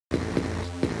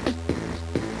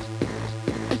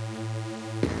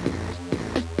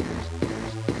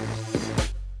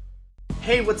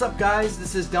Hey, what's up guys?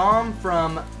 This is Dom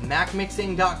from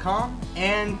MacMixing.com,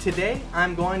 and today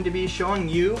I'm going to be showing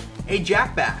you a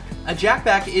JackBack. A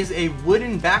JackBack is a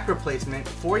wooden back replacement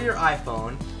for your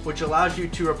iPhone, which allows you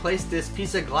to replace this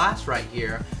piece of glass right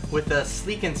here with a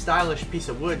sleek and stylish piece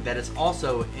of wood that is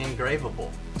also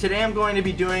engravable. Today I'm going to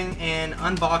be doing an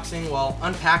unboxing, well,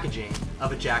 unpackaging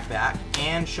of a JackBack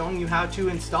and showing you how to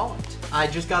install it. I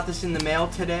just got this in the mail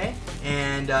today,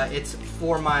 and it's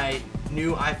for my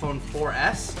new iPhone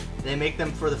 4S. They make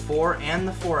them for the 4 and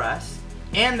the 4S.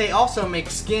 And they also make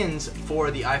skins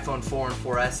for the iPhone 4 and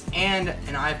 4S and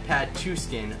an iPad 2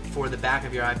 skin for the back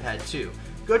of your iPad 2.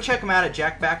 Go check them out at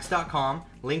JackBacks.com.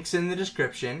 Links in the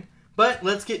description. But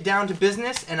let's get down to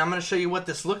business, and I'm going to show you what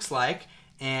this looks like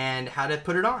and how to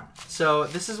put it on. So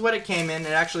this is what it came in.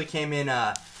 It actually came in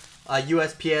a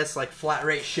USPS like flat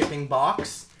rate shipping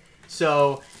box.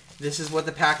 So this is what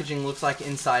the packaging looks like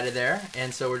inside of there.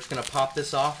 And so we're just going to pop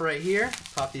this off right here.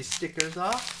 Pop these stickers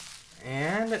off.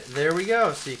 And there we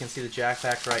go. So you can see the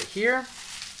JackBack right here.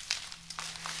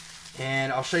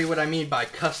 And I'll show you what I mean by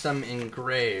custom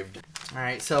engraved.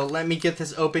 Alright, so let me get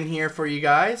this open here for you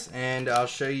guys, and I'll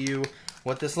show you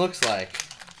what this looks like.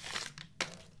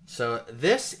 So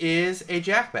this is a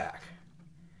JackBack.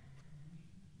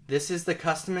 This is the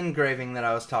custom engraving that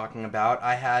I was talking about.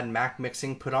 I had Mac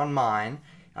Mixing put on mine.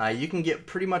 You can get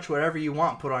pretty much whatever you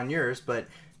want put on yours, but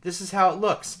this is how it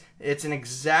looks. It's an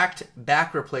exact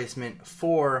back replacement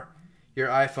for your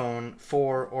iPhone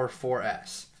 4 or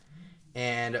 4S.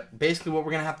 And basically what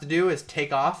we're going to have to do is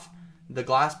take off the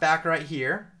glass back right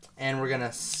here, and we're going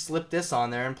to slip this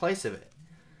on there in place of it.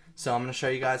 So I'm going to show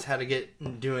you guys how to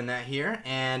get doing that here.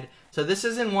 And so this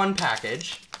is in one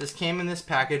package. This came in this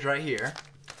package right here.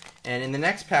 And in the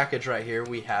next package right here,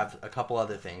 we have a couple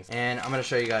other things. And I'm going to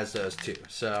show you guys those too.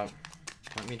 So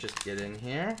let me just get in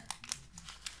here.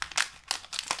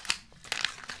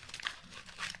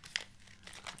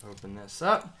 Open this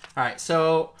up. Alright,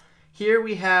 so here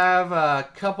we have a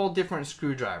couple different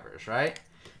screwdrivers, right?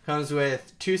 Comes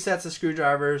with 2 sets of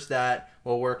screwdrivers that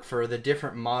will work for the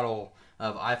different model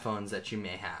of iPhones that you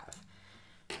may have.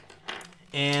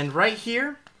 And right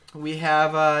here we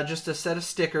have just a set of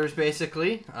stickers,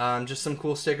 basically. Just some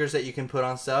cool stickers that you can put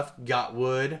on stuff. Got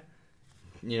wood,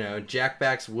 you know,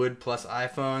 JackBacks wood plus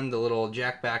iPhone, the little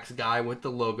JackBacks guy with the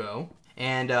logo,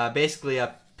 and basically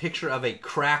a picture of a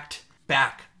cracked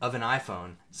back of an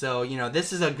iPhone. So, you know,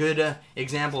 this is a good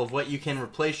example of what you can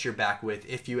replace your back with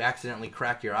if you accidentally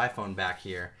crack your iPhone back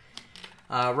here.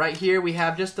 Right here we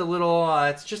have just a little,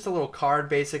 it's just a little card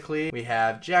basically. We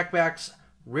have JackBacks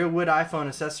Real Wood iPhone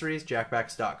Accessories,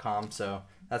 JackBacks.com, so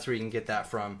that's where you can get that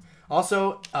from.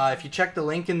 Also, if you check the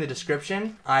link in the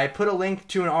description, I put a link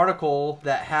to an article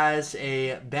that has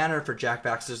a banner for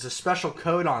JackBacks. There's a special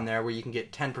code on there where you can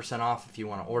get 10% off if you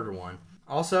want to order one.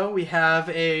 Also, we have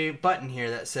a button here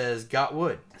that says Got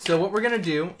Wood. So what we're going to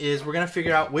do is we're going to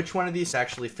figure out which one of these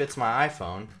actually fits my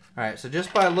iPhone. Alright, so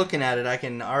just by looking at it, I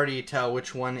can already tell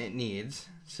which one it needs.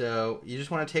 So you just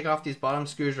want to take off these bottom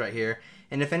screws right here.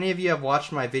 And if any of you have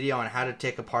watched my video on how to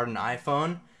take apart an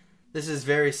iPhone, this is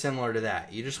very similar to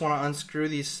that. You just want to unscrew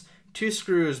these 2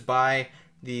 screws by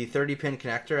the 30-pin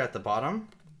connector at the bottom.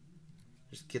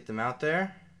 Just get them out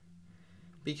there.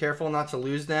 Be careful not to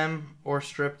lose them or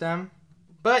strip them.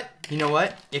 But, you know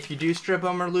what? If you do strip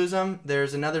them or lose them,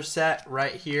 there's another set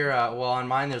right here. Well, on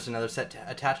mine, there's another set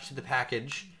attached to the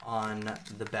package on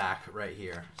the back right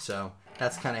here. So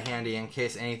that's kind of handy in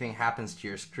case anything happens to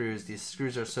your screws. These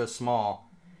screws are so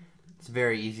small, it's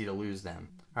very easy to lose them.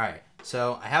 Alright,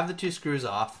 so I have the 2 screws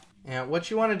off. And what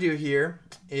you want to do here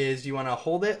is you want to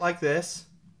hold it like this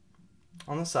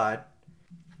on the side.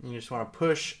 And you just want to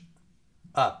push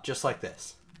up just like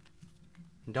this.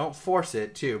 Don't force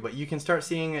it too, but you can start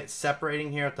seeing it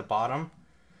separating here at the bottom.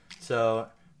 So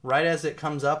right as it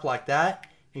comes up like that,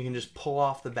 you can just pull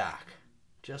off the back.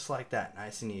 Just like that,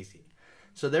 nice and easy.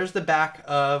 So there's the back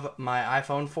of my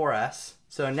iPhone 4S.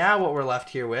 So now what we're left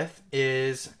here with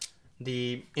is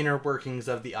the inner workings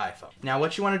of the iPhone. Now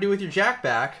what you want to do with your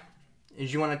JackBack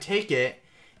is you want to take it,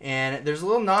 and there's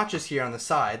little notches here on the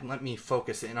side. Let me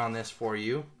focus in on this for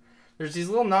you. There's these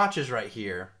little notches right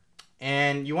here.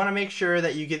 And you want to make sure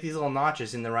that you get these little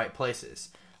notches in the right places.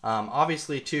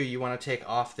 Obviously, too, you want to take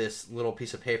off this little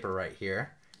piece of paper right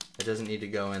here. It doesn't need to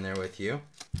go in there with you.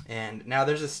 And now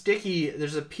there's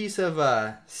a piece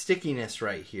of stickiness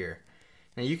right here.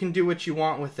 Now you can do what you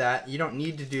want with that. You don't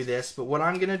need to do this, but what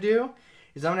I'm going to do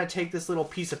is I'm going to take this little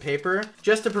piece of paper,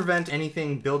 just to prevent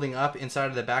anything building up inside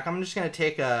of the back. I'm just going to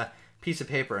take a piece of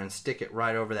paper and stick it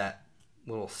right over that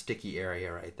little sticky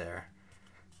area right there.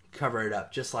 Cover it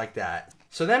up just like that.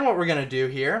 So then what we're going to do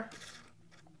here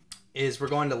is we're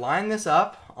going to line this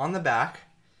up on the back.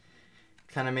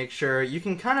 Kind of make sure you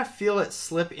can kind of feel it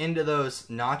slip into those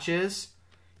notches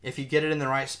if you get it in the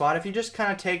right spot. If you just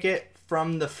kind of take it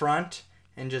from the front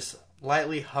and just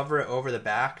lightly hover it over the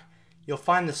back, you'll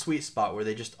find the sweet spot where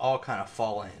they just all kind of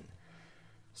fall in.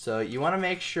 So you want to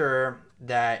make sure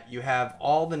that you have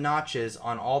all the notches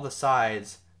on all the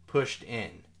sides pushed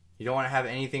in. You don't want to have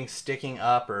anything sticking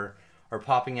up or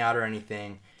popping out or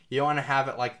anything. You don't want to have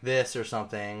it like this or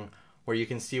something where you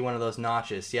can see one of those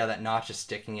notches. See how that notch is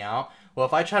sticking out? Well,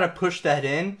 if I try to push that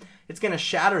in, it's going to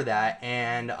shatter that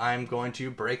and I'm going to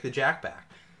break the JackBack.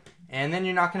 And then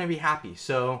you're not going to be happy.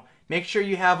 So make sure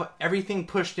you have everything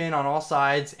pushed in on all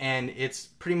sides and it's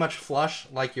pretty much flush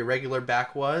like your regular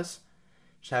back was.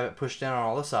 Just have it pushed in on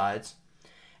all the sides.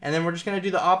 And then we're just going to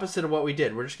do the opposite of what we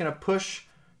did. We're just going to push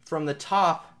from the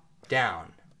top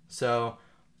down. So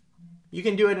you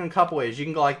can do it in a couple ways. You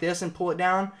can go like this and pull it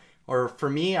down. Or for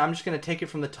me, I'm just going to take it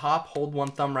from the top, hold one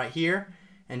thumb right here,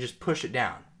 and just push it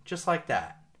down. Just like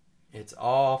that. It's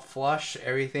all flush.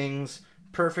 Everything's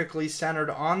perfectly centered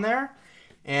on there.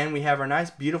 And we have our nice,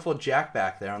 beautiful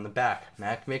JackBack there on the back.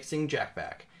 Mac Mixing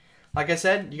JackBack. Like I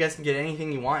said, you guys can get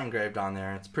anything you want engraved on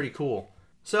there. It's pretty cool.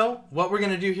 So what we're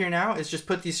going to do here now is just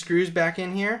put these screws back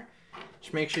in here.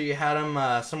 Just make sure you had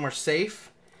them somewhere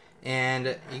safe. And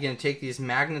you're going to take these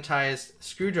magnetized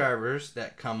screwdrivers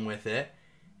that come with it.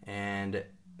 And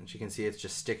as you can see, it's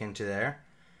just sticking to there.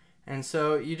 And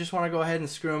so you just want to go ahead and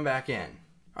screw them back in.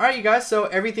 Alright you guys, so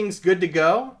everything's good to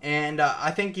go. And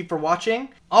I thank you for watching.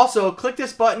 Also, click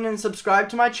this button and subscribe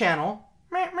to my channel.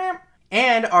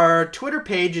 And our Twitter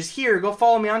page is here. Go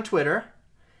follow me on Twitter.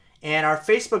 And our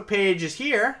Facebook page is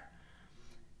here.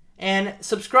 And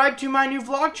subscribe to my new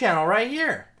vlog channel right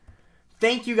here.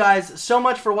 Thank you guys so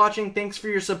much for watching. Thanks for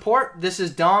your support. This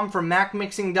is Dom from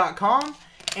MacMixing.com.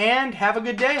 And have a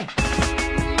good day.